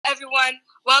everyone.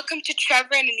 Welcome to Trevor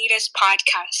and Anita's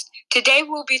podcast. Today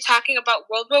we'll be talking about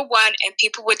World War I and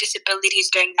people with disabilities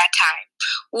during that time.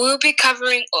 We'll be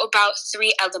covering about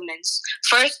 3 elements.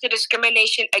 First, the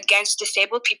discrimination against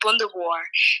disabled people in the war.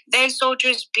 Then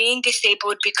soldiers being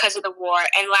disabled because of the war.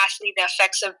 And lastly, the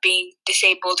effects of being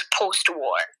disabled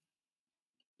post-war.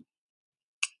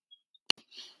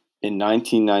 In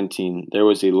 1919, there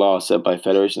was a law set by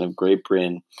Federation of Great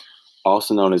Britain,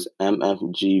 also known as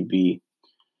MFGB,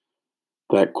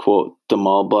 that, quote,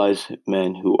 demobilized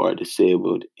men who are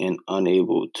disabled and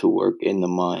unable to work in the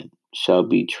mine shall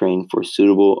be trained for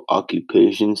suitable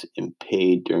occupations and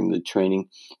paid during the training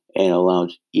and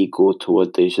allowance equal to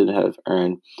what they should have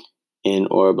earned in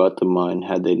or about the mine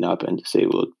had they not been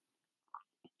disabled.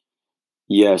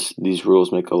 Yes, these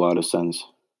rules make a lot of sense.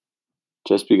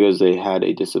 Just because they had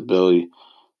a disability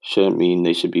shouldn't mean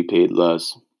they should be paid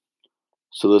less.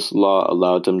 So this law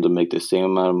allowed them to make the same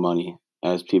amount of money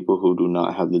as people who do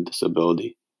not have the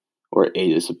disability or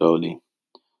a disability.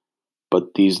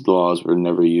 But these laws were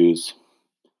never used.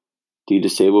 The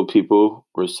disabled people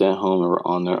were sent home or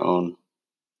on their own.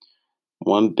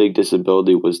 One big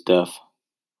disability was death.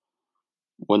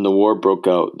 When the war broke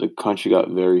out, the country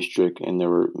got very strict and there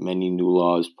were many new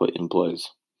laws put in place.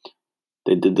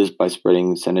 They did this by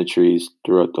spreading cemeteries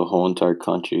throughout the whole entire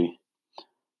country.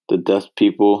 The deaf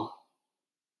people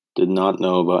did not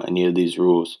know about any of these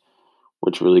rules,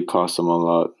 which really cost them a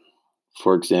lot.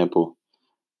 For example,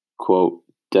 quote,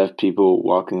 deaf people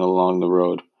walking along the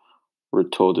road were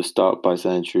told to stop by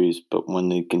sentries, but when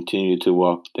they continued to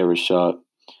walk, they were shot.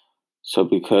 So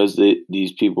because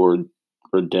these people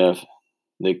were deaf,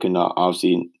 they could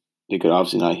obviously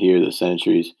not hear the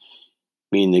sentries,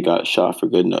 meaning they got shot for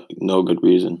no good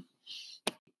reason.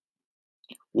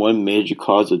 One major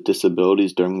cause of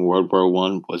disabilities during World War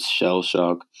I was shell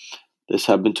shock. This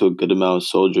happened to a good amount of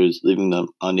soldiers, leaving them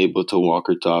unable to walk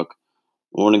or talk.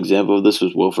 One example of this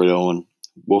was Wilfred Owen.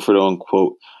 Wilfred Owen,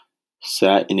 quote,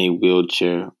 sat in a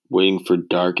wheelchair, waiting for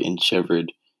dark and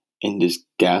shivered, in his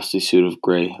ghastly suit of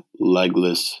gray,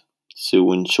 legless,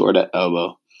 suit short at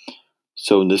elbow.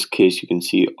 So in this case, you can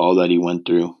see all that he went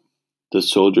through. The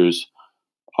soldiers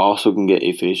also can get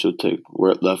a facial tic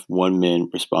where it left one man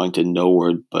responding to no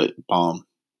word but bomb.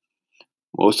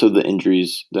 Most of the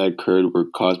injuries that occurred were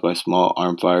caused by small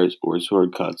arm fires or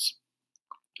sword cuts.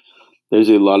 There's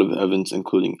a lot of evidence,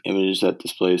 including images that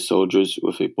display soldiers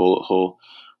with a bullet hole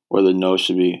where the nose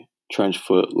should be, trench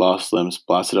foot, lost limbs,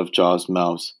 blasted off jaws,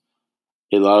 mouths.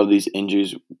 A lot of these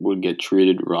injuries would get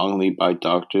treated wrongly by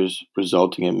doctors,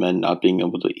 resulting in men not being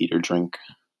able to eat or drink.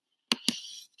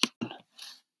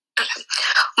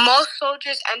 Most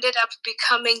soldiers ended up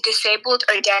becoming disabled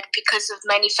or dead because of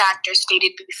many factors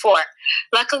stated before.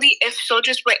 Luckily, if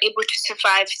soldiers were able to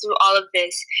survive through all of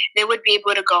this, they would be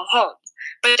able to go home.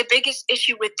 But the biggest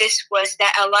issue with this was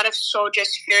that a lot of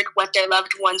soldiers feared what their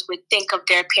loved ones would think of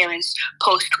their parents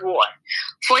post-war.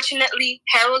 Fortunately,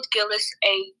 Harold Gillis,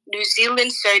 a New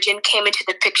Zealand surgeon, came into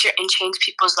the picture and changed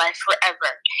people's lives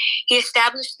forever. He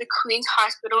established the Queen's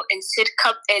Hospital in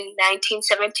Sidcup in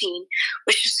 1917,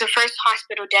 which was the first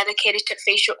hospital dedicated to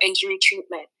facial injury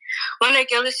treatment. One of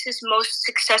Gillis's most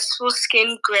successful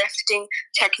skin grafting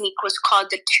technique was called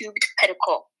the tubed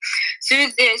pedicle.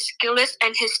 Through this, Gillis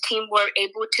and his team were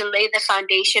able to lay the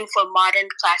foundation for modern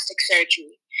plastic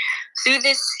surgery. Through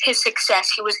his success,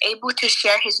 he was able to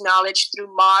share his knowledge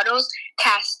through models,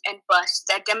 casts, and busts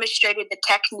that demonstrated the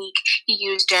technique he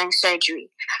used during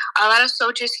surgery. A lot of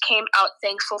soldiers came out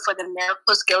thankful for the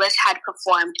miracles Gillis had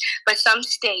performed, but some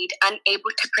stayed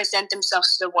unable to present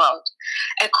themselves to the world.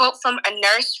 A quote from a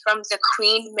nurse from the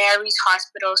Queen Mary's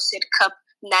Hospital, Sidcup,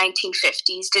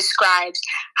 1950s, describes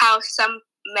how some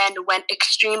men went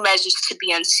extreme measures to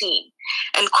be unseen.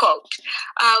 End quote.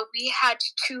 We had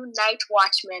 2 night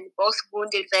watchmen, both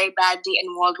wounded very badly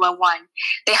in World War I.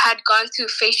 They had gone through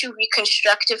facial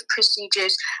reconstructive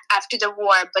procedures after the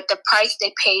war, but the price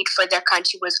they paid for their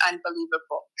country was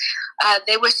unbelievable.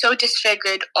 They were so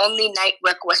disfigured, only night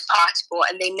work was possible,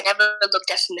 and they never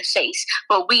looked us in the face.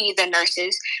 But we, the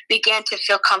nurses, began to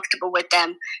feel comfortable with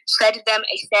them, fed them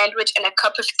a sandwich and a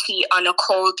cup of tea on a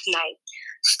cold night.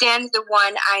 Stan, the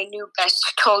one I knew best,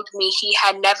 told me he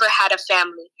had never had a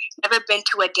family, never been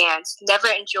to a dance, never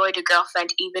enjoyed a girlfriend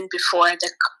even before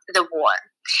the war.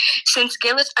 Since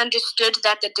Gillis understood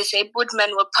that the disabled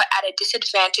men were put at a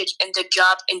disadvantage in the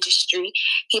job industry,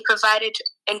 he provided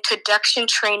introduction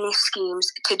training schemes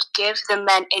to give the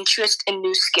men interest in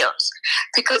new skills.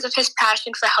 Because of his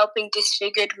passion for helping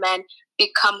disfigured men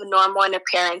become normal in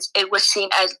appearance, it was seen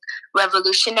as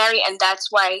revolutionary, and that's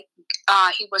why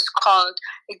he was called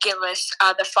Gillis,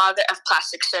 the father of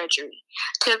plastic surgery.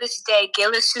 To this day,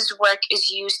 Gillis's work is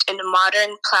used in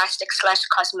modern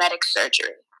plastic/cosmetic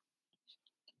surgery.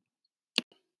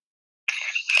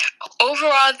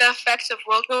 Overall, the effects of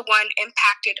World War I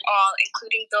impacted all,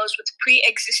 including those with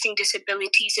pre-existing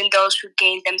disabilities and those who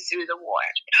gained them through the war.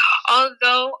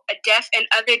 Although deaf and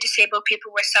other disabled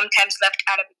people were sometimes left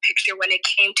out of the picture when it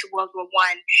came to World War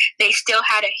I, they still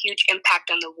had a huge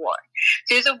impact on the war.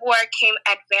 Through the war came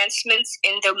advancements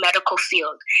in the medical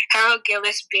field, Harold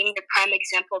Gillis being the prime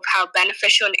example of how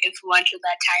beneficial and influential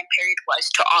that time period was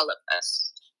to all of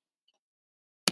us.